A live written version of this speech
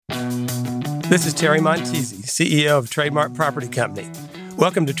This is Terry Montesi, CEO of Trademark Property Company.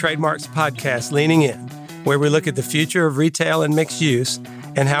 Welcome to Trademark's podcast, Leaning In, where we look at the future of retail and mixed use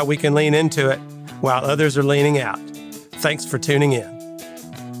and how we can lean into it while others are leaning out. Thanks for tuning in.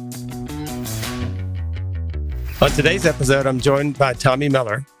 On today's episode, I'm joined by Tommy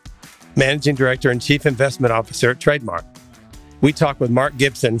Miller, Managing Director and Chief Investment Officer at Trademark. We talk with Mark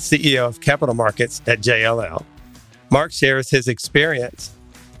Gibson, CEO of Capital Markets at JLL. Mark shares his experience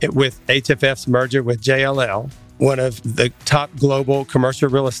with HFF's merger with JLL, one of the top global commercial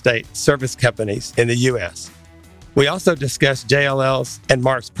real estate service companies in the U.S. We also discuss JLL's and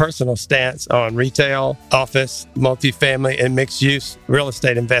Mark's personal stance on retail, office, multifamily, and mixed-use real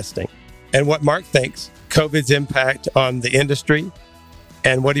estate investing, and what Mark thinks COVID's impact on the industry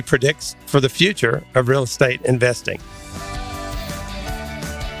and what he predicts for the future of real estate investing.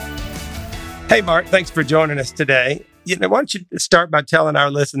 Hey, Mark, thanks for joining us today. Why don't you start by telling our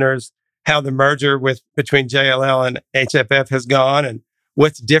listeners how the merger between JLL and HFF has gone and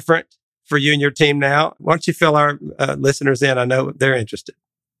what's different for you and your team now? Why don't you fill our listeners in? I know they're interested.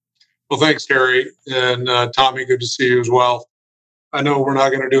 Well, thanks, Terry. And Tommy, good to see you as well. I know we're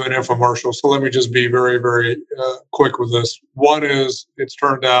not going to do an infomercial, so let me just be very, very quick with this. One is it's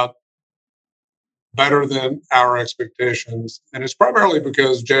turned out better than our expectations, and it's primarily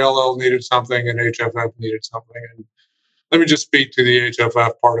because JLL needed something and HFF needed something. And let me just speak to the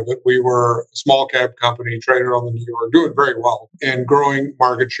HFF part of it. We were a small cap company traded on the New York, doing very well and growing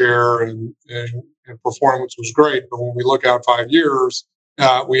market share and performance was great. But when we look out 5 years,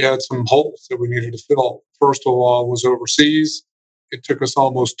 we had some holes that we needed to fill. First of all, was overseas. It took us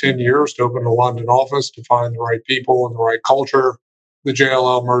almost 10 years to open a London office to find the right people and the right culture. The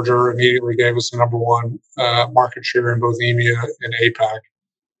JLL merger immediately gave us the number one market share in both EMEA and APAC.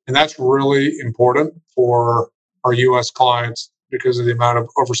 And that's really important for our U.S. clients because of the amount of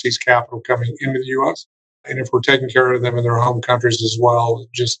overseas capital coming into the U.S. And if we're taking care of them in their home countries as well,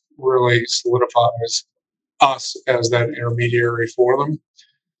 it just really solidifies us as that intermediary for them.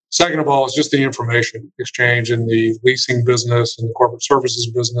 Second of all, it's just the information exchange in the leasing business and the corporate services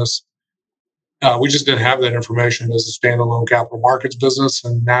business. We just didn't have that information as a standalone capital markets business.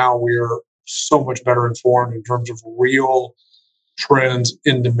 And now we are so much better informed in terms of real trends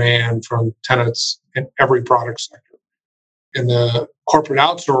in demand from tenants in every product sector. And the corporate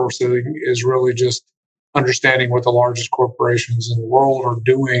outsourcing is really just understanding what the largest corporations in the world are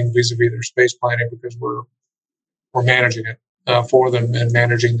doing vis-a-vis their space planning because we're managing it for them and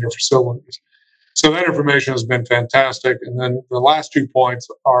managing their facilities. So that information has been fantastic. And then the last 2 points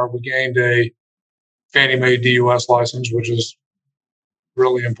are we gained a Fannie Mae DUS license, which is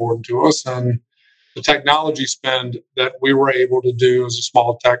really important to us. And the technology spend that we were able to do as a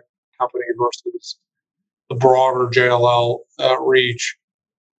small tech company versus the broader JLL reach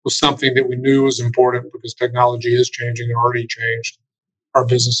was something that we knew was important because technology is changing and already changed our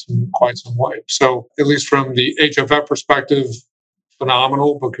business in quite some way. So at least from the HFF perspective,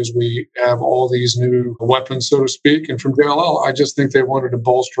 phenomenal because we have all these new weapons, so to speak. And from JLL, I just think they wanted to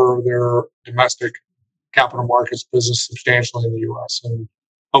bolster their domestic capital markets business substantially in the U.S. And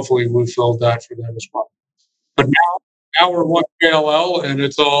hopefully we filled that for them as well. But now we're one JLL and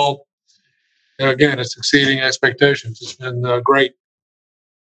it's all, again, it's exceeding expectations. It's been great.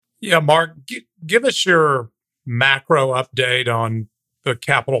 Yeah, Mark, give us your macro update on the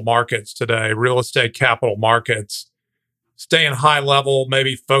capital markets today, real estate capital markets. Staying high level,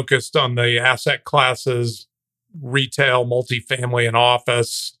 maybe focused on the asset classes, retail, multifamily, and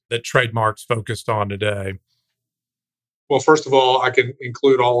office that Trademark's focused on today. Well, first of all, I can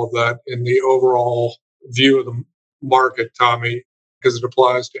include all of that in the overall view of the market, Tommy, because it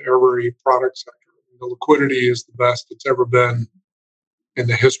applies to every product sector. The liquidity is the best it's ever been in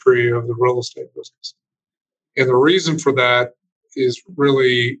the history of the real estate business. And the reason for that is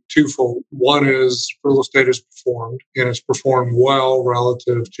really twofold. One is real estate has performed, and it's performed well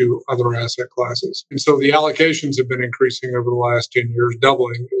relative to other asset classes. And so the allocations have been increasing over the last 10 years,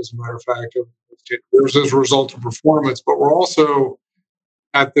 doubling, as a matter of fact, of 10 years as a result of performance. But we're also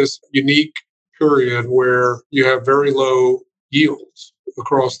at this unique period where you have very low yields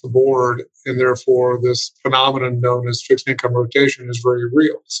across the board, and therefore this phenomenon known as fixed income rotation is very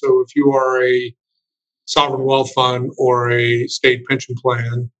real. So if you are a sovereign wealth fund or a state pension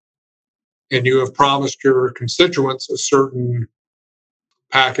plan, and you have promised your constituents a certain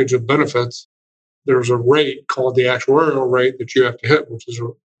package of benefits, there's a rate called the actuarial rate that you have to hit, which is a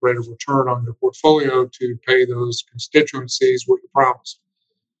rate of return on your portfolio to pay those constituencies what you promised.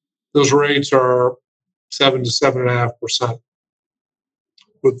 Those rates are 7 to 7.5%.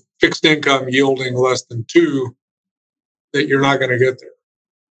 With fixed income yielding less than 2, that you're not going to get there.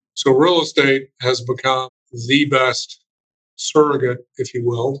 So real estate has become the best surrogate, if you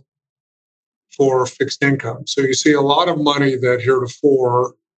will, for fixed income. So you see a lot of money that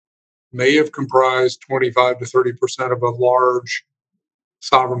heretofore may have comprised 25 to 30% of a large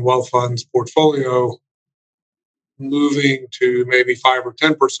sovereign wealth fund's portfolio, moving to maybe 5 or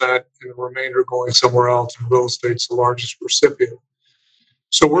 10%, and the remainder going somewhere else. And real estate's the largest recipient.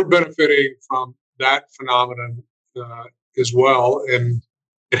 So we're benefiting from that phenomenon as well. And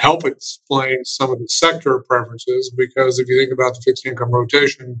it helps explain some of the sector preferences, because if you think about the fixed income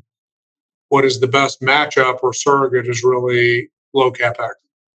rotation, what is the best matchup or surrogate is really low capex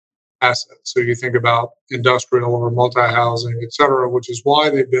assets. So you think about industrial or multi-housing, et cetera, which is why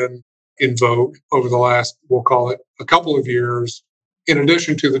they've been in vogue over the last, we'll call it, a couple of years, in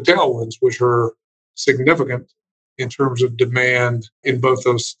addition to the tailwinds, which are significant in terms of demand in both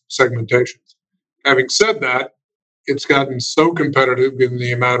those segmentations. Having said that, it's gotten so competitive given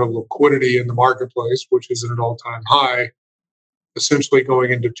the amount of liquidity in the marketplace, which is at an all-time high, essentially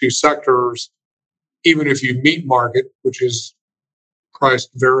going into two sectors. Even if you meet market, which is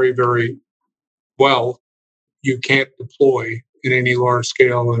priced very, very well, you can't deploy in any large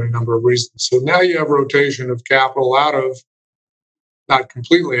scale in a number of reasons. So now you have rotation of capital out of, not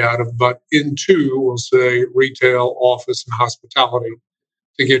completely out of, but into, we'll say, retail, office, and hospitality,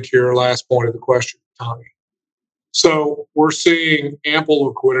 to get to your last point of the question, Tommy. So we're seeing ample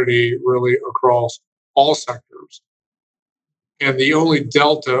liquidity really across all sectors. And the only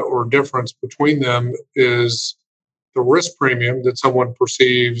delta or difference between them is the risk premium that someone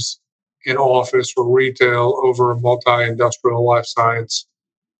perceives in office or retail over multi-industrial, life science,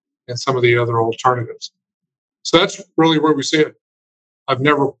 and some of the other alternatives. So that's really where we see it. I've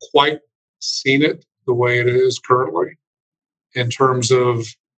never quite seen it the way it is currently in terms of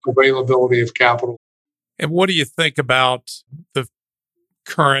availability of capital. And what do you think about the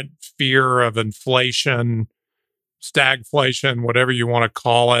current fear of inflation, stagflation, whatever you want to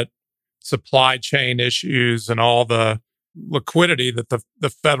call it, supply chain issues, and all the liquidity that the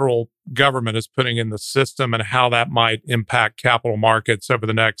federal government is putting in the system, and how that might impact capital markets over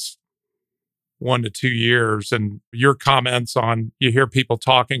the next 1 to 2 years? And your comments on, you hear people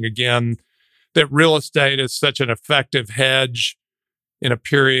talking again that real estate is such an effective hedge in a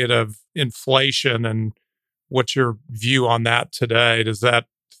period of inflation. And what's your view on that today? Does that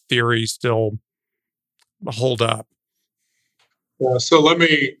theory still hold up? So let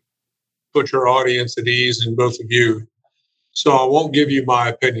me put your audience at ease, and both of you. So I won't give you my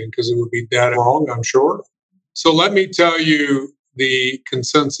opinion because it would be dead wrong, I'm sure. So let me tell you the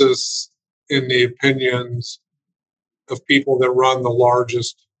consensus in the opinions of people that run the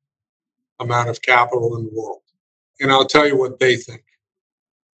largest amount of capital in the world. And I'll tell you what they think.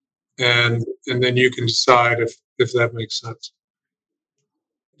 And then you can decide if that makes sense.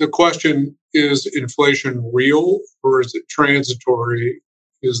 The question, is inflation real or is it transitory,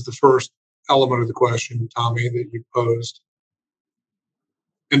 is the first element of the question, Tommy, that you posed.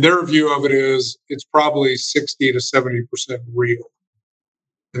 And their view of it is it's probably 60 to 70% real.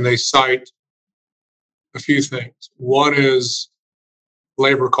 And they cite a few things. One is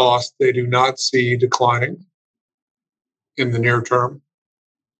labor costs they do not see declining in the near term.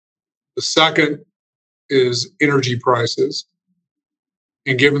 The second is energy prices.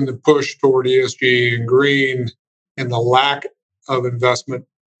 And given the push toward ESG and green and the lack of investment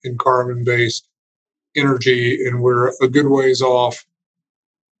in carbon-based energy, and we're a good ways off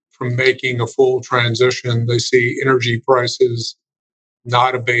from making a full transition, they see energy prices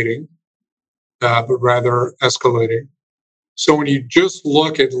not abating, but rather escalating. So when you just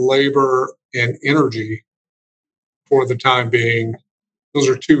look at labor and energy for the time being, those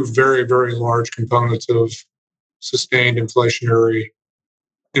are two very, very large components of sustained inflationary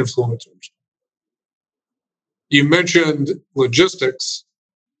influencers. You mentioned logistics.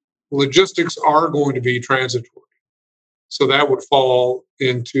 Logistics are going to be transitory. So that would fall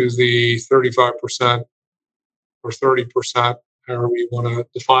into the 35% or 30%, however you want to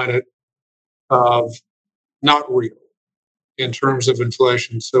define it, of not real in terms of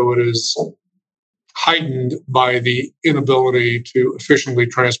inflation. So it is heightened by the inability to efficiently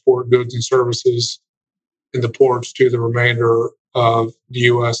transport goods and services in the ports to the remainder of the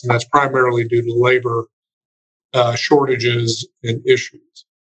U.S., and that's primarily due to labor shortages and issues.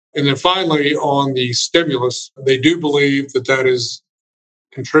 And then finally, on the stimulus, they do believe that that is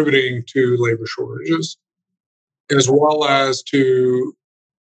contributing to labor shortages, as well as to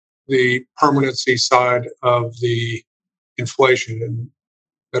the permanency side of the inflation. And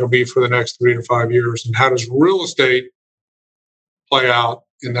that'll be for the next 3 to 5 years. And how does real estate play out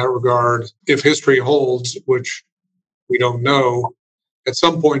in that regard? If history holds, which we don't know, At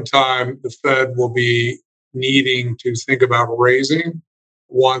some point in time, the Fed will be needing to think about raising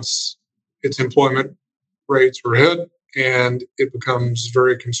once its employment rates are hit and it becomes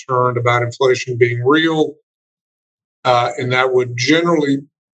very concerned about inflation being real. And that would, generally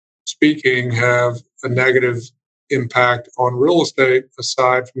speaking, have a negative impact on real estate,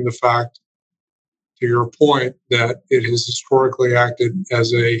 aside from the fact, to your point, that it has historically acted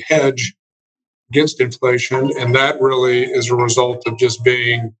as a hedge against inflation. And that really is a result of just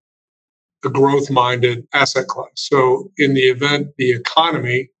being a growth minded asset class. So, in the event the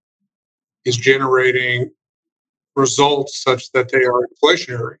economy is generating results such that they are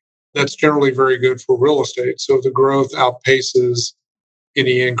inflationary, that's generally very good for real estate. So, the growth outpaces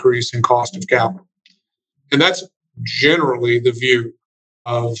any increase in cost of capital. And that's generally the view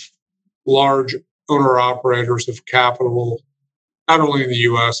of large owner operators of capital, not only in the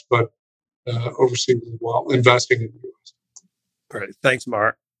US, but overseas as well, investing in the US. All right. Thanks,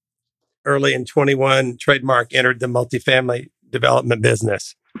 Mark. Early in 21, Trademark entered the multifamily development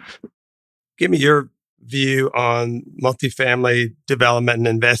business. Give me your view on multifamily development and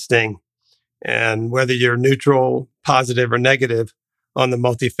investing, and whether you're neutral, positive, or negative on the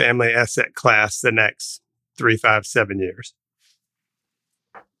multifamily asset class the next 3, 5, 7 years.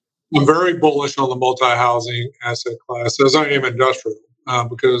 I'm very bullish on the multi-housing asset class, as I am industrial,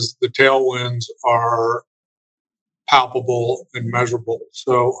 because the tailwinds are palpable and measurable.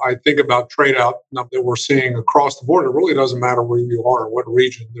 So I think about trade out that we're seeing across the board. It really doesn't matter where you are, what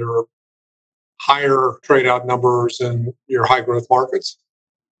region. There are higher trade out numbers in your high growth markets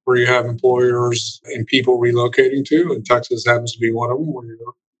where you have employers and people relocating to, and Texas happens to be one of them where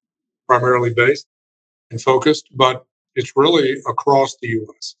you're primarily based and focused, but it's really across the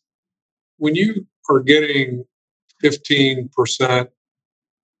US. When you are getting 15%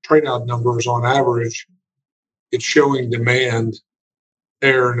 trade out numbers on average, it's showing demand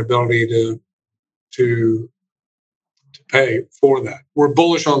there and ability to pay for that. We're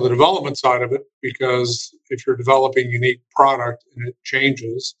bullish on the development side of it because if you're developing unique product and it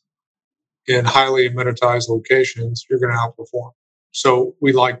changes in highly amenitized locations, you're going to outperform. So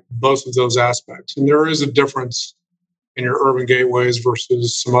we like both of those aspects. And there is a difference in your urban gateways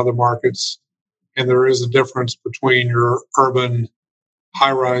versus some other markets. And there is a difference between your urban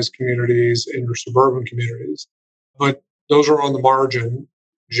high-rise communities and your suburban communities. But those are on the margin,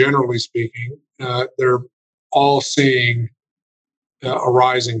 generally speaking. They're all seeing a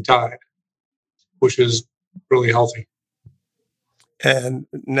rising tide, which is really healthy. And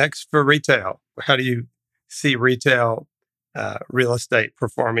next, for retail, how do you see retail real estate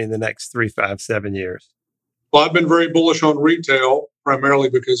performing the next 3, 5, 7 years? Well, I've been very bullish on retail, primarily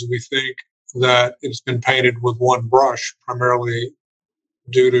because we think that it's been painted with one brush, primarily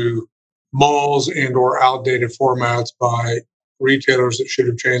due to malls and or outdated formats by retailers that should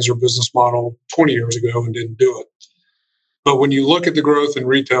have changed their business model 20 years ago and didn't do it. But when you look at the growth in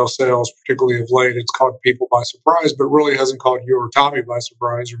retail sales, particularly of late, it's caught people by surprise, but really hasn't caught you or Tommy by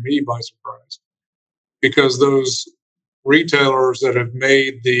surprise or me by surprise. Because those retailers that have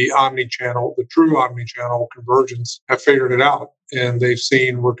made the omni-channel, the true omni-channel convergence, have figured it out. And they've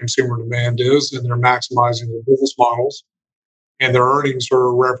seen where consumer demand is, and they're maximizing their business models. And their earnings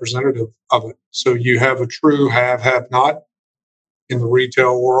are representative of it. So you have a true have not in the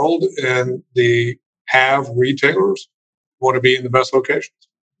retail world, and the have retailers want to be in the best locations.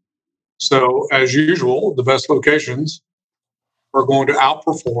 So as usual, the best locations are going to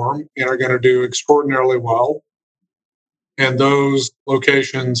outperform and are going to do extraordinarily well. And those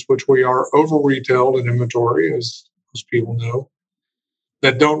locations which we are over retailed in inventory, as most people know,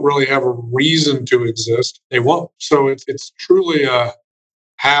 that don't really have a reason to exist, they won't. So it's truly a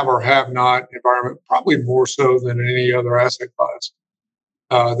have or have not environment, probably more so than in any other asset class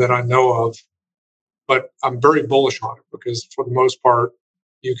that I know of. But I'm very bullish on it because for the most part,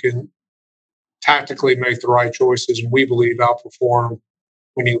 you can tactically make the right choices, and we believe outperform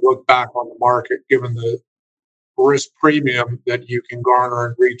when you look back on the market, given the risk premium that you can garner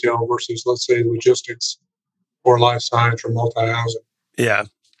in retail versus, let's say, logistics or life science or multi-housing. Yeah.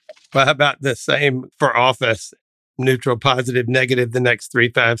 Well, how about the same for office? Neutral, positive, negative the next 3,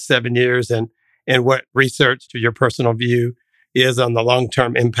 5, 7 years, and what research, to your personal view, is on the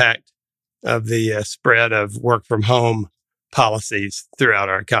long-term impact of the spread of work from home policies throughout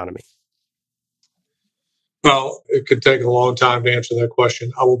our economy? Well, it could take a long time to answer that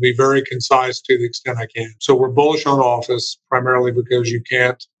question. I will be very concise to the extent I can. So we're bullish on office, primarily because you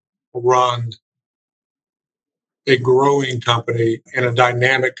can't run a growing company and a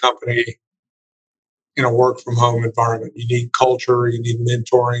dynamic company in a work from home environment. You need culture, you need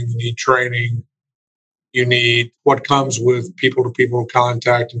mentoring, you need training, You need what comes with people-to-people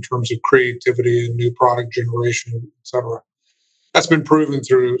contact in terms of creativity and new product generation, et cetera. That's been proven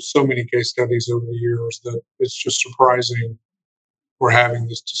through so many case studies over the years that it's just surprising we're having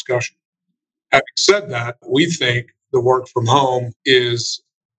this discussion. Having said that, we think the work from home is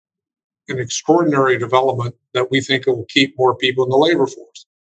an extraordinary development that we think it will keep more people in the labor force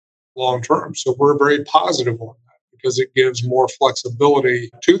long term. So we're very positive on that because it gives more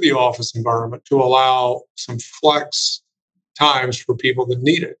flexibility to the office environment to allow some flex times for people that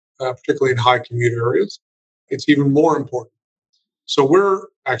need it, particularly in high commute areas. It's even more important. So we're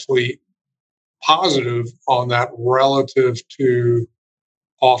actually positive on that relative to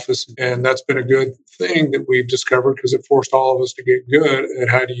office. And that's been a good thing that we've discovered because it forced all of us to get good at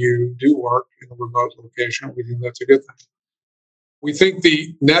how do you do work in a remote location. We think that's a good thing. We think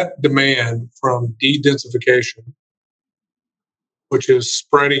the net demand from de-densification, which is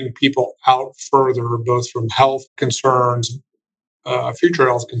spreading people out further, both from health concerns, future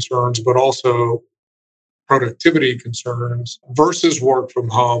health concerns, but also productivity concerns versus work from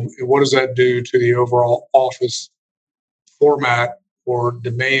home. And what does that do to the overall office format or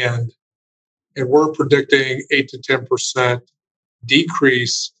demand? And we're predicting 8 to 10%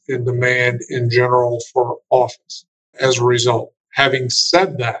 decrease in demand in general for office as a result. Having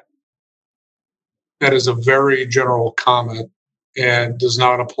said that, that is a very general comment and does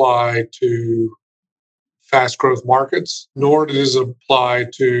not apply to fast growth markets, nor does it apply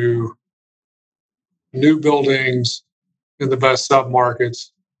to new buildings in the best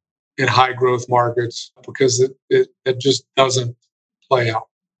submarkets in high growth markets because it just doesn't play out.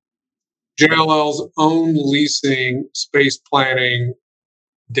 JLL's own leasing space planning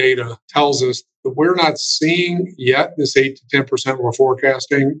data tells us that we're not seeing yet this 8 to 10% we're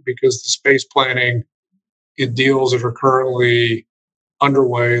forecasting because the space planning in deals that are currently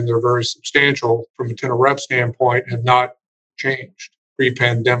underway, and they're very substantial from a tenant rep standpoint, have not changed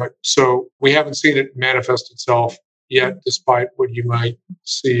pre-pandemic. So we haven't seen it manifest itself yet, despite what you might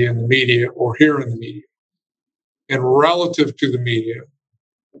see in the media or hear in the media. And relative to the media,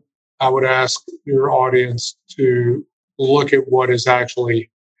 I would ask your audience to look at what is actually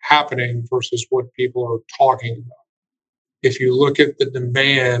happening versus what people are talking about. If you look at the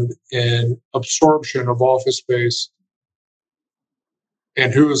demand and absorption of office space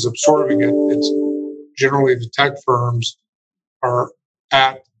and who is absorbing it, it's generally the tech firms are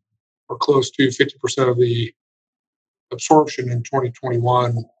at or close to 50% of the absorption in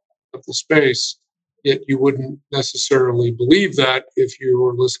 2021 of the space. Yet you wouldn't necessarily believe that if you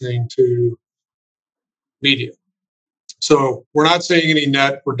were listening to media. So we're not seeing any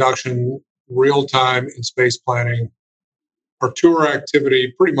net reduction real time in space planning. Our tour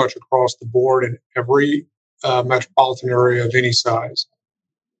activity pretty much across the board in every metropolitan area of any size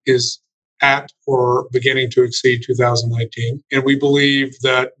is at or beginning to exceed 2019. And we believe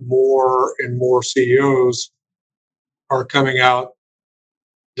that more and more CEOs are coming out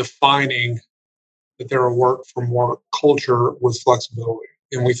defining that they're a work from work culture with flexibility.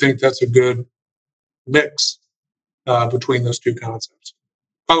 And we think that's a good mix between those two concepts.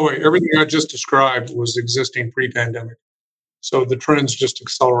 By the way, everything I just described was existing pre-pandemic. So the trends just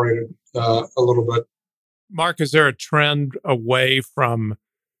accelerated a little bit. Mark, is there a trend away from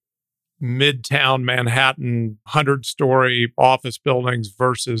midtown Manhattan 100-story office buildings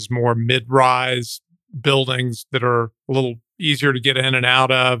versus more mid-rise buildings that are a little easier to get in and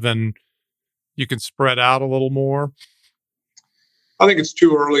out of and you can spread out a little more? I think it's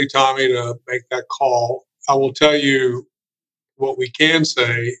too early, Tommy, to make that call. I will tell you what we can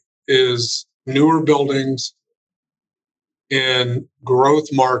say is newer buildings in growth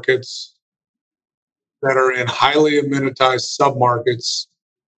markets that are in highly amenitized submarkets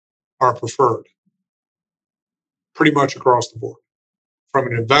are preferred pretty much across the board from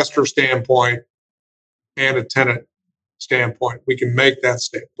an investor standpoint and a tenant standpoint. We can make that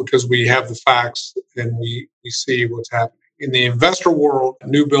statement because we have the facts and we see what's happening. In the investor world,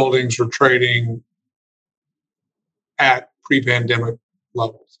 new buildings are trading at pre-pandemic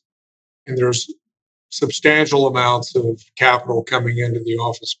levels. And there's substantial amounts of capital coming into the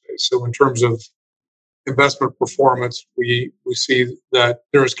office space. So in terms of investment performance, we see that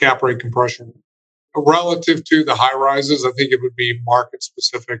there is cap rate compression. Relative to the high rises, I think it would be market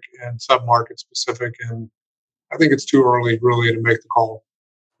specific and sub-market specific. And I think it's too early really to make the call.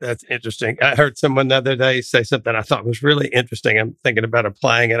 That's interesting. I heard someone the other day say something I thought was really interesting. I'm thinking about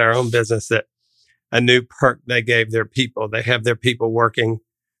applying in our own business that a new perk they gave their people. They have their people working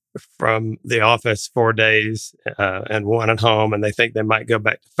from the office 4 days and 1 at home, and they think they might go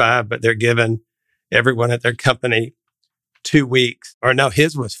back to 5, but they're giving everyone at their company 2 weeks, or no,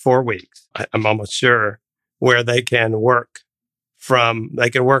 his was 4 weeks. I'm almost sure, where they can work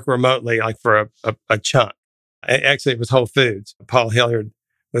remotely, like for a chunk. Actually, it was Whole Foods. Paul Hilliard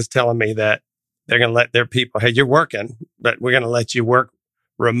was telling me that they're going to let their people, hey, you're working, but we're going to let you work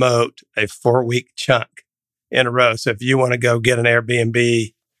remote a 4-week chunk in a row. So if you want to go get an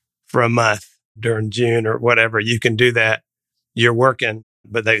Airbnb for a month during June or whatever, you can do that. You're working,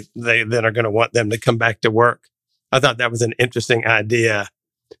 but they then are going to want them to come back to work. I thought that was an interesting idea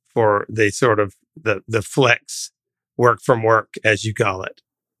for the sort of the flex work from work, as you call it.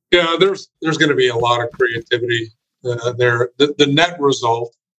 Yeah, there's going to be a lot of creativity there. The net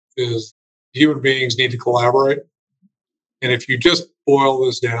result is human beings need to collaborate. And if you just boil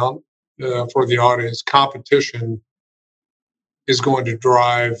this down for the audience, competition is going to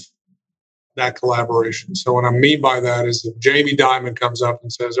drive that collaboration. So what I mean by that is if Jamie Dimon comes up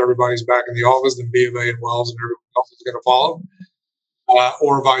and says everybody's back in the office, then B of A and Wells and everyone else is going to follow.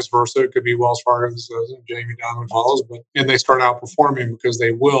 Or vice versa. It could be Wells Fargo that says and Jamie Dimon follows, and they start outperforming because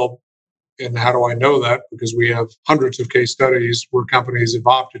they will. And how do I know that? Because we have hundreds of case studies where companies have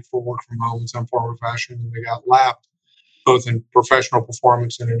opted for work from home in some form or fashion, and they got lapped both in professional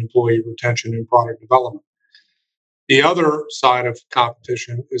performance and in employee retention and product development. The other side of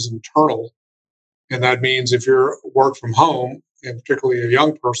competition is internal. And that means if you're work from home, and particularly a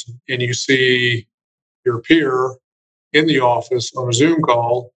young person, and you see your peer in the office on a Zoom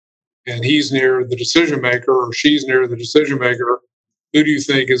call, and he's near the decision maker or she's near the decision maker, who do you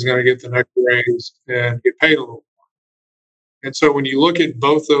think is going to get the next raise and get paid a little more? And so when you look at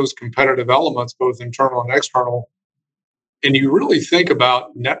both those competitive elements, both internal and external, and you really think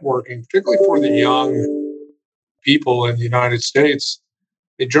about networking, particularly for the young people in the United States,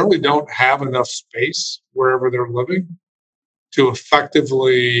 they generally don't have enough space wherever they're living to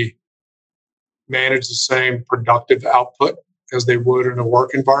effectively manage the same productive output as they would in a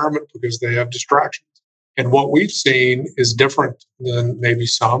work environment because they have distractions. And what we've seen is different than maybe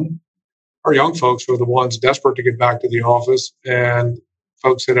some. Our young folks are the ones desperate to get back to the office, and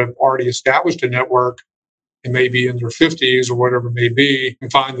folks that have already established a network and maybe in their 50s or whatever it may be,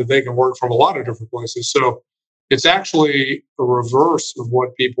 and find that they can work from a lot of different places. So it's actually a reverse of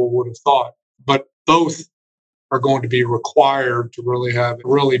what people would have thought. But both are going to be required to really have a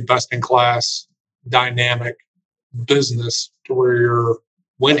really best-in-class dynamic business to where you're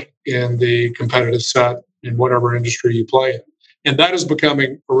winning in the competitive set in whatever industry you play in. And that is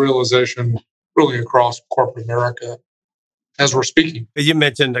becoming a realization really across corporate America as we're speaking. You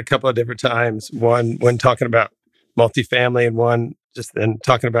mentioned a couple of different times, one when talking about multifamily and one just then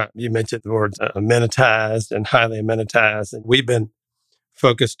talking about, you mentioned the words amenitized and highly amenitized. And we've been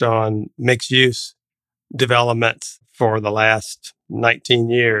focused on mixed use developments for the last 19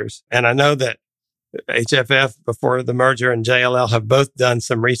 years. And I know that HFF before the merger and JLL have both done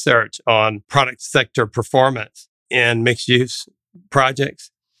some research on product sector performance in mixed use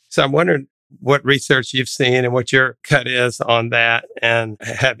projects. So I'm wondering what research you've seen and what your cut is on that, and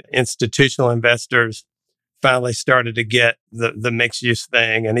have institutional investors finally started to get the mixed use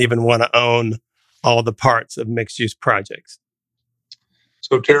thing and even want to own all the parts of mixed use projects?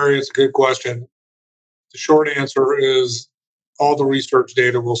 So Terry, it's a good question. The short answer is all the research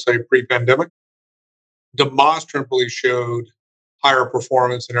data will say pre-pandemic demonstrably showed higher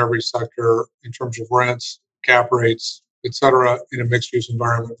performance in every sector in terms of rents, cap rates, et cetera, in a mixed use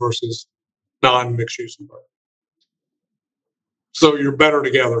environment versus non-mixed use environment. So you're better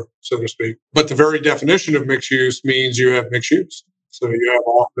together, so to speak. But the very definition of mixed use means you have mixed use. So you have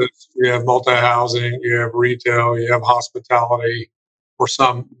office, you have multi-housing, you have retail, you have hospitality, or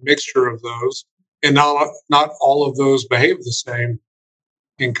some mixture of those. And not all of those behave the same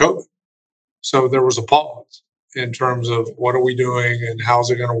in COVID. So there was a pause in terms of what are we doing and how's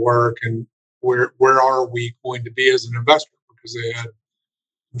it going to work and where are we going to be as an investor, because they had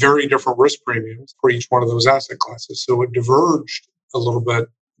very different risk premiums for each one of those asset classes. So it diverged a little bit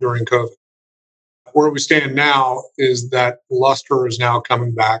during COVID. Where we stand now is that luster is now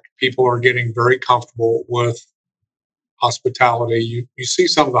coming back. People are getting very comfortable with hospitality. You see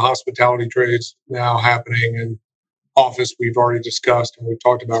some of the hospitality trades now happening in office. We've already discussed, and we've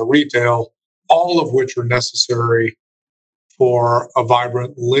talked about retail, all of which are necessary for a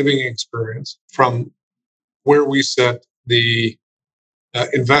vibrant living experience. From where we sit, the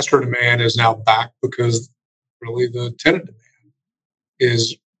investor demand is now back because really the tenant demand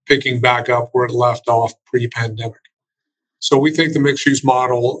is picking back up where it left off pre-pandemic. So we think the mixed use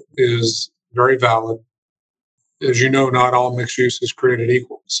model is very valid. As you know, not all mixed use is created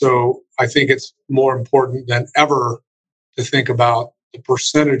equal. So I think it's more important than ever to think about the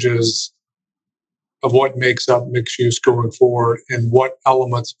percentages of what makes up mixed use going forward and what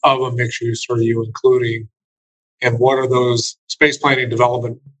elements of a mixed use are you including and what are those space planning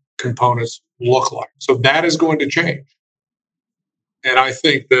development components look like. So that is going to change. And I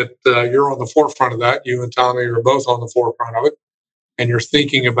think that you're on the forefront of that. You and Tommy are both on the forefront of it. And you're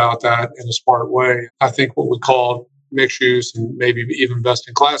thinking about that in a smart way. I think what we call mixed use and maybe even best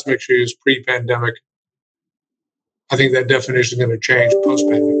in class mixed use pre-pandemic, I think that definition is going to change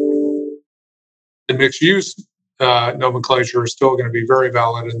post-pandemic. The mixed use nomenclature is still going to be very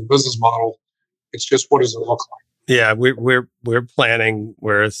valid in the business model. It's just what does it look like? Yeah, we're planning,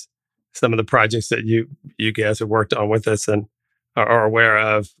 whereas some of the projects that you guys have worked on with us and are aware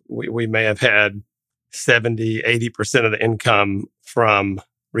of, we may have had 70-80% of the income from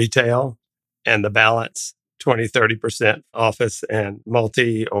retail and the balance 20-30% office and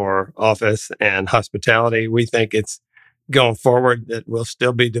multi or office and hospitality. We think it's going forward that we'll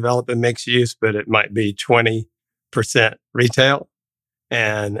still be developing mixed use, but it might be 20% retail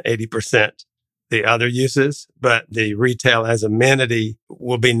and 80% the other uses. But the retail as amenity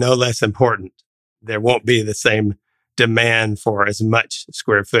will be no less important. There won't be the same demand for as much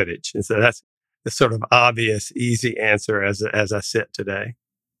square footage. And so that's the sort of obvious, easy answer as I sit today.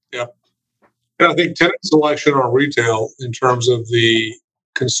 Yeah. And I think tenant selection on retail in terms of the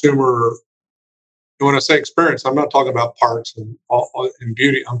consumer, and when I say experience, I'm not talking about parks and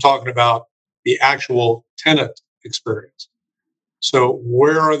beauty. I'm talking about the actual tenant experience. So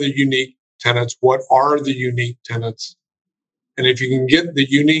where are the unique tenants? What are the unique tenants? And if you can get the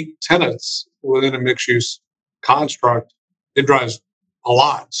unique tenants within a mixed use construct, it drives a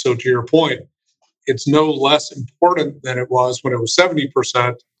lot. So to your point, it's no less important than it was when it was 70%,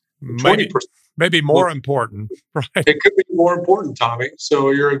 20%. Maybe more important, right? It could be more important, Tommy.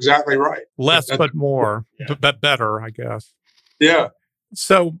 So you're exactly right. Less, but more, but better, I guess. Yeah.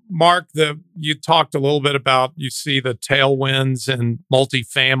 So, Mark, you talked a little bit about you see the tailwinds in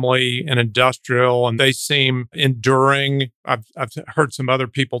multifamily and industrial, and they seem enduring. I've heard some other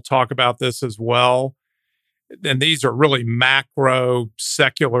people talk about this as well. And these are really macro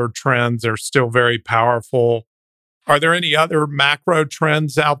secular trends. They're still very powerful. Are there any other macro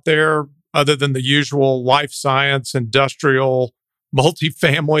trends out there other than the usual life science, industrial,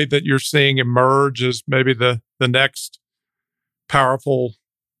 multifamily that you're seeing emerge as maybe the next powerful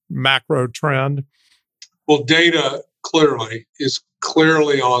macro trend? Well, data is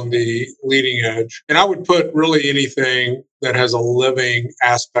clearly on the leading edge. And I would put really anything that has a living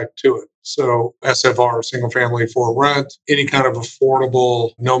aspect to it. So SFR, single family for rent, any kind of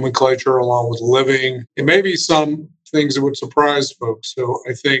affordable nomenclature along with living, and maybe some things that would surprise folks. So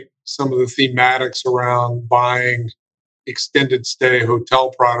I think some of the thematics around buying extended stay hotel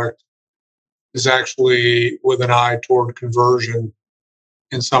product is actually with an eye toward conversion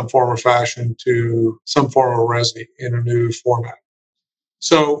in some form or fashion to some form of resi in a new format.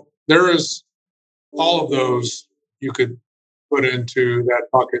 So there is all of those you could put into that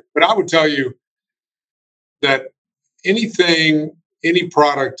bucket. But I would tell you that any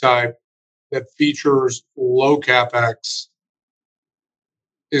product type that features low capex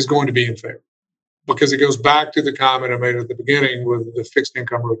is going to be in favor because it goes back to the comment I made at the beginning with the fixed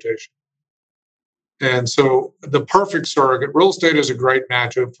income rotation. And so the perfect surrogate, real estate is a great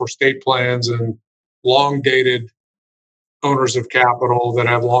matchup for state plans and long dated owners of capital that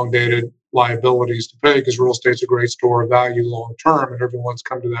have long dated liabilities to pay because real estate's a great store of value long term, and everyone's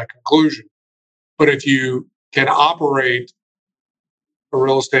come to that conclusion. But if you can operate a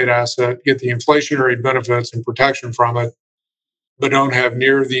real estate asset, get the inflationary benefits and protection from it, but don't have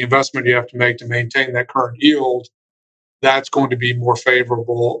near the investment you have to make to maintain that current yield, that's going to be more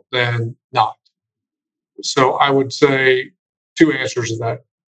favorable than not. So I would say two answers to that.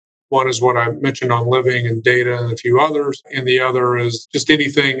 One is what I mentioned on living and data and a few others. And the other is just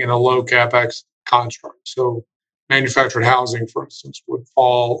anything in a low capex construct. So manufactured housing, for instance, would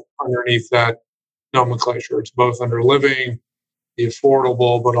fall underneath that nomenclature. It's both under living, the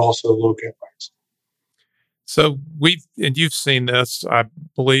affordable, but also low capex. So and you've seen this, I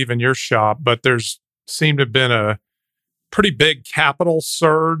believe, in your shop, but there's seemed to have been a pretty big capital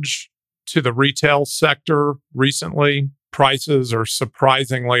surge to the retail sector recently. Prices are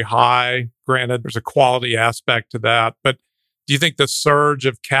surprisingly high. Granted, there's a quality aspect to that, but do you think the surge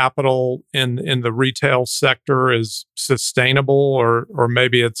of capital in the retail sector is sustainable, or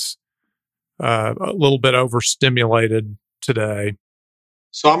maybe it's a little bit overstimulated today?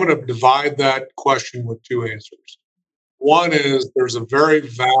 So I'm going to divide that question with two answers. One is there's a very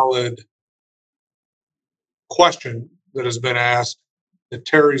valid question that has been asked that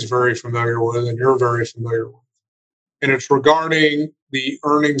Terry's very familiar with and you're very familiar with. and it's regarding the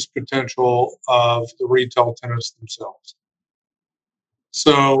earnings potential of the retail tenants themselves.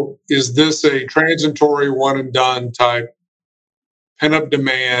 So, is this a transitory one and done type, pent up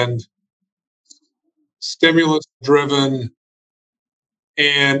demand, stimulus driven?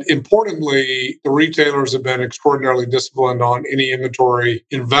 And importantly, the retailers have been extraordinarily disciplined on any inventory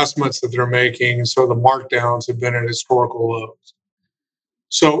investments that they're making. So the markdowns have been at historical lows.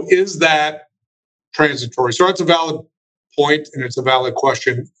 So is that transitory? So that's a valid point, and it's a valid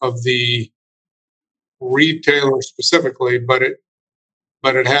question of the retailer specifically, but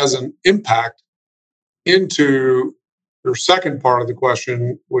it has an impact into your second part of the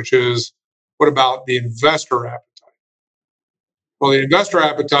question, which is what about the investor appetite? Well, the investor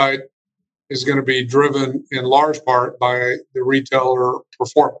appetite is going to be driven in large part by the retailer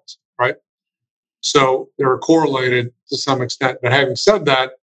performance, right? So they're correlated to some extent. But having said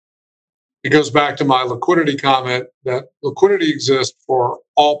that, it goes back to my liquidity comment that liquidity exists for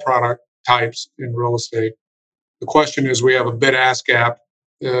all product types in real estate. The question is, we have a bid-ask gap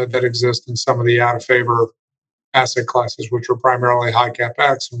that exists in some of the out-of-favor asset classes, which are primarily high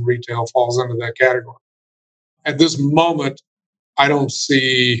capex, and retail falls into that category. At this moment, I don't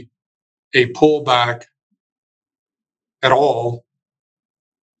see a pullback at all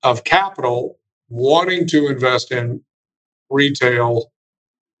of capital wanting to invest in retail,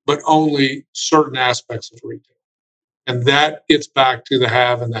 but only certain aspects of retail. And that gets back to the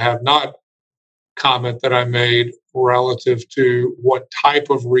have and the have not comment that I made relative to what type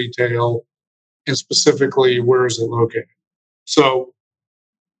of retail and specifically where is it located. So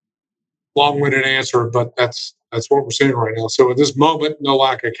long-winded answer, but that's what we're seeing right now. So at this moment, no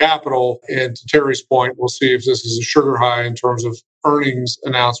lack of capital. And to Terry's point, we'll see if this is a sugar high in terms of earnings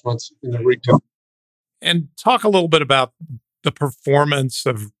announcements in the retail. And talk a little bit about the performance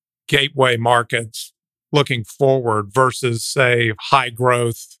of gateway markets looking forward versus, say, high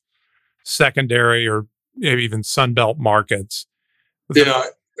growth secondary or maybe even Sunbelt markets. Yeah,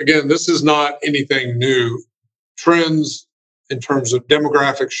 again, this is not anything new. Trends in terms of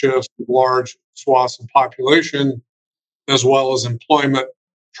demographic shifts, large swaths of population, as well as employment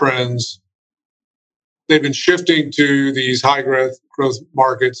trends, they've been shifting to these high growth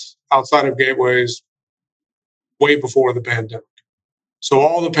markets outside of gateways way before the pandemic. So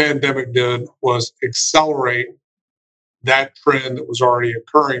all the pandemic did was accelerate that trend that was already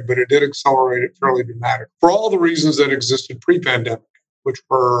occurring, but it did accelerate it fairly dramatically for all the reasons that existed pre-pandemic, which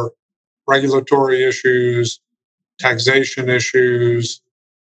were regulatory issues, taxation issues,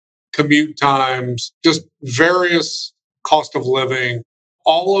 commute times, just various cost of living.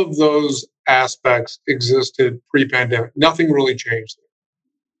 All of those aspects existed pre-pandemic. Nothing really changed there.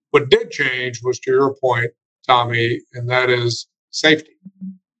 What did change was, to your point, Tommy, and that is safety.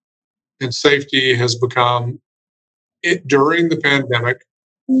 And safety has become, during the pandemic,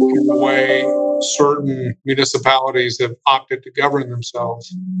 in the way certain municipalities have opted to govern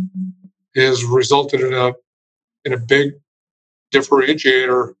themselves, has resulted in a big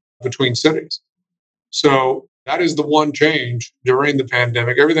differentiator between cities. So that is the one change during the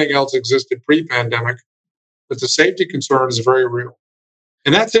pandemic. Everything else existed pre-pandemic, but the safety concern is very real.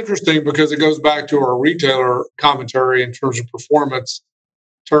 And that's interesting because it goes back to our retailer commentary in terms of performance.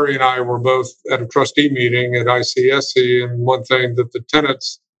 Terry and I were both at a trustee meeting at ICSC, and one thing that the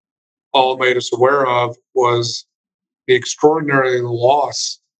tenants all made us aware of was the extraordinary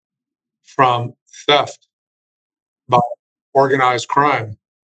loss from theft by organized crime.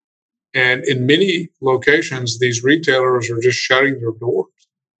 And in many locations, these retailers are just shutting their doors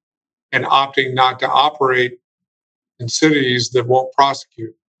and opting not to operate in cities that won't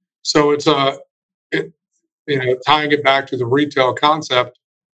prosecute. So it's tying it back to the retail concept.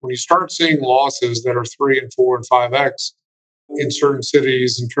 When you start seeing losses that are 3 and 4 and 5x in certain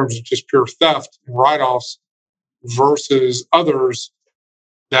cities in terms of just pure theft and write-offs versus others,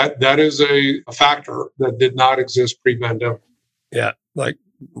 that is a factor that did not exist pre-pandemic. Yeah, like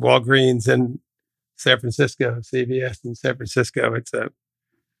Walgreens in San Francisco, CVS in San Francisco. It's going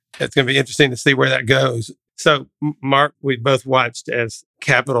to be interesting to see where that goes. So, Mark, we both watched as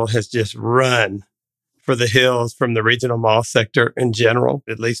capital has just run for the hills from the regional mall sector in general,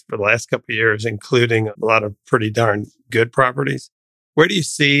 at least for the last couple of years, including a lot of pretty darn good properties. Where do you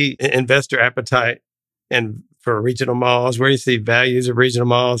see investor appetite and for regional malls? Where do you see values of regional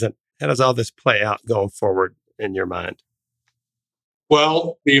malls? And how does all this play out going forward in your mind?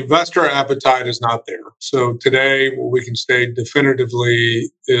 Well, the investor appetite is not there. So today, what we can say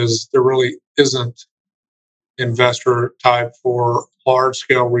definitively is there really isn't investor type for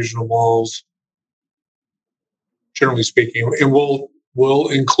large-scale regional malls, generally speaking. And we'll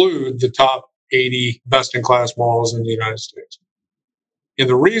include the top 80 best-in-class malls in the United States. And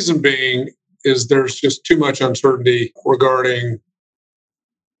the reason being is there's just too much uncertainty regarding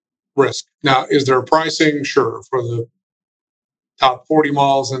risk. Now, is there pricing? Sure. For the top 40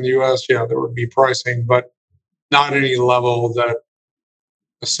 malls in the US, yeah, there would be pricing, but not any level that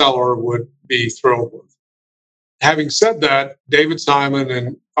a seller would be thrilled with. Having said that, David Simon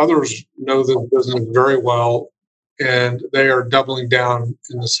and others know the business very well, and they are doubling down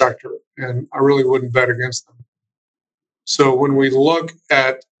in the sector. And I really wouldn't bet against them. So when we look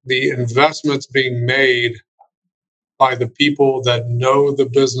at the investments being made by the people that know the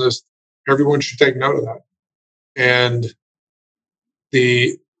business, everyone should take note of that. And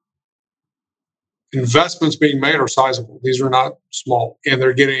the investments being made are sizable. These are not small, and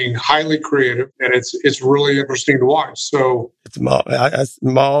they're getting highly creative, and it's really interesting to watch. So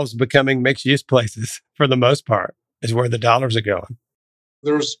malls becoming mixed use places for the most part is where the dollars are going.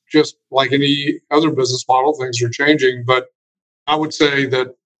 There's just like any other business model, things are changing, but I would say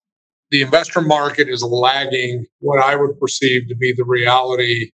that the investor market is lagging what I would perceive to be the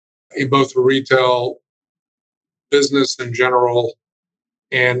reality in both the retail business in general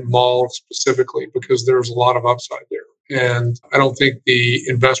and malls specifically, because there's a lot of upside there. And I don't think the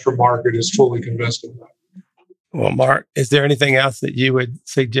investor market is fully convinced of that. Well, Mark, is there anything else that you would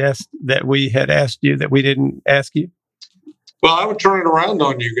suggest that we had asked you that we didn't ask you? Well, I would turn it around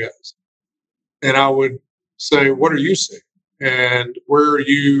on you guys. And I would say, what are you seeing? And where are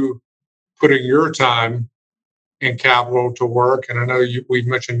you putting your time and capital to work? And I know we've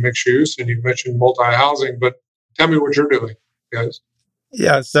mentioned mixed use and you've mentioned multi-housing, but tell me what you're doing, guys.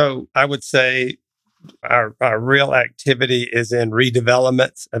 Yeah, so I would say our real activity is in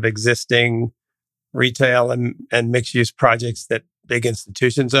redevelopments of existing retail and mixed use projects that big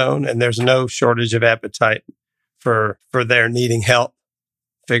institutions own. And there's no shortage of appetite for their needing help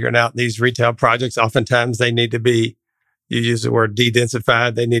figuring out these retail projects. Oftentimes they need to be, you use the word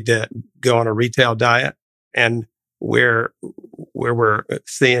de-densified, they need to go on a retail diet. And where we're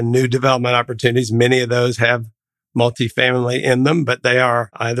seeing new development opportunities, many of those have multifamily in them, but they are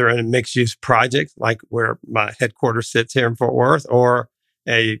either in a mixed use project, like where my headquarters sits here in Fort Worth, or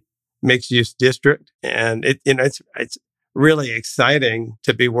a mixed use district. And it's really exciting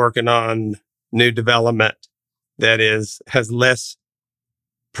to be working on new development that has less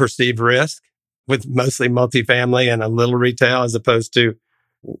perceived risk, with mostly multifamily and a little retail, as opposed to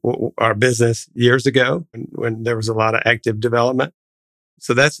our business years ago when there was a lot of active development.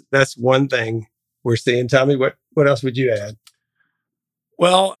 So that's one thing we're seeing. Tommy, what else would you add?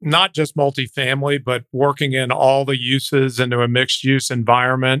 Well, not just multifamily, but working in all the uses into a mixed use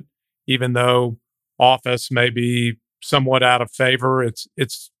environment, even though office may be somewhat out of favor, it's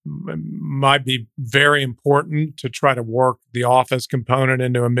might be very important to try to work the office component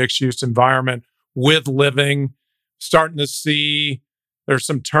into a mixed use environment with living. Starting to see there's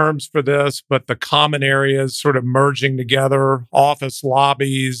some terms for this, but the common areas sort of merging together, office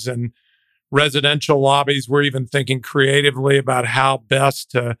lobbies and residential lobbies. We're even thinking creatively about how best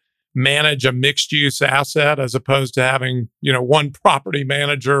to manage a mixed use asset as opposed to having, one property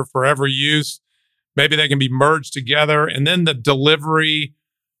manager for every use. Maybe they can be merged together. And then the delivery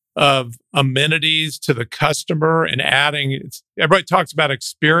of amenities to the customer and everybody talks about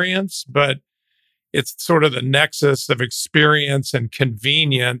experience, but it's sort of the nexus of experience and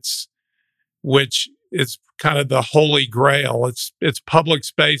convenience, which is kind of the holy grail. It's public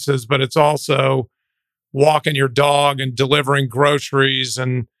spaces, but it's also walking your dog and delivering groceries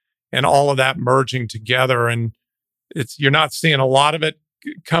and all of that merging together. And you're not seeing a lot of it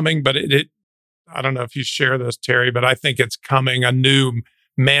coming, but it I don't know if you share this, Terry, but I think it's coming, a new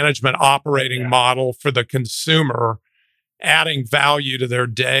management operating model for the consumer, adding value to their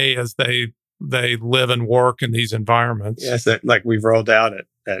day as they live and work in these environments. Yes, like we've rolled out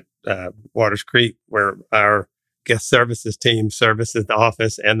at Waters Creek, where our guest services team services the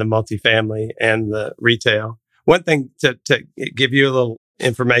office and the multifamily and the retail. One thing to give you a little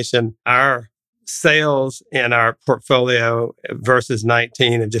information, our sales in our portfolio versus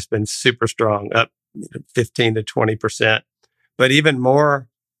 19 have just been super strong, up 15 to 20%. But even more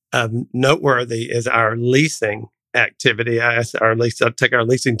noteworthy is our leasing activity. I took our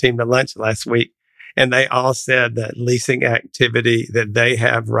leasing team to lunch last week, and they all said that leasing activity that they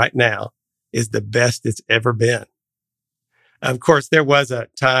have right now is the best it's ever been. Of course, there was a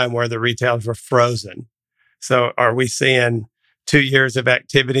time where the retailers were frozen. So are we seeing 2 years of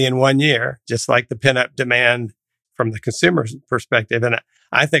activity in 1 year, just like the pent-up demand from the consumer's perspective? And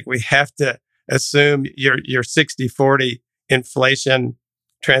I think we have to assume your 60-40 inflation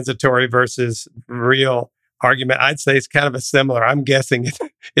transitory versus real argument. I'd say it's kind of a similar. I'm guessing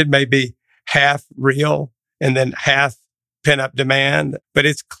it may be half real and then half pent-up demand. But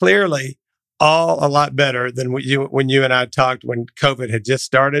it's clearly all a lot better than when you and I talked when COVID had just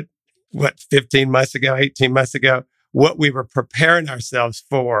started, 15 months ago, 18 months ago, what we were preparing ourselves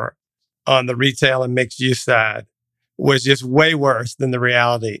for on the retail and mixed use side was just way worse than the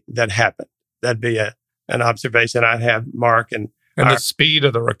reality that happened. That'd be an observation I'd have, Mark. And the speed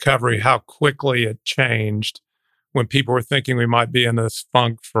of the recovery, how quickly it changed when people were thinking we might be in this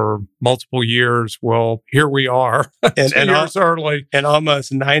funk for multiple years. Well, here we are, 2 years early. And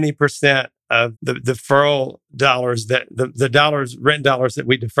almost 90% of the deferral dollars, that the rent dollars that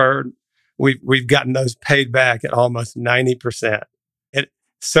we deferred, we've gotten those paid back at almost 90%. It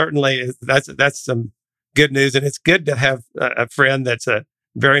certainly is, that's some good news. And it's good to have a friend that's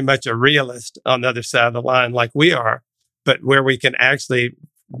very much a realist on the other side of the line like we are, but where we can actually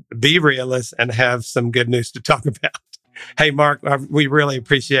be realists and have some good news to talk about. Hey, Mark, we really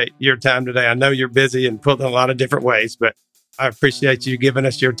appreciate your time today. I know you're busy and pulled in a lot of different ways, but I appreciate you giving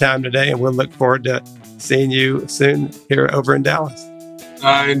us your time today, and we'll look forward to seeing you soon here over in Dallas.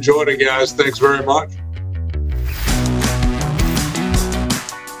 I enjoyed it, guys. Thanks very much.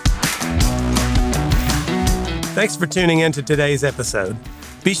 Thanks for tuning in to today's episode.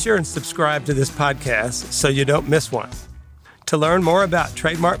 Be sure and subscribe to this podcast so you don't miss one. To learn more about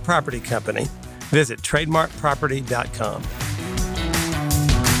Trademark Property Company, visit trademarkproperty.com.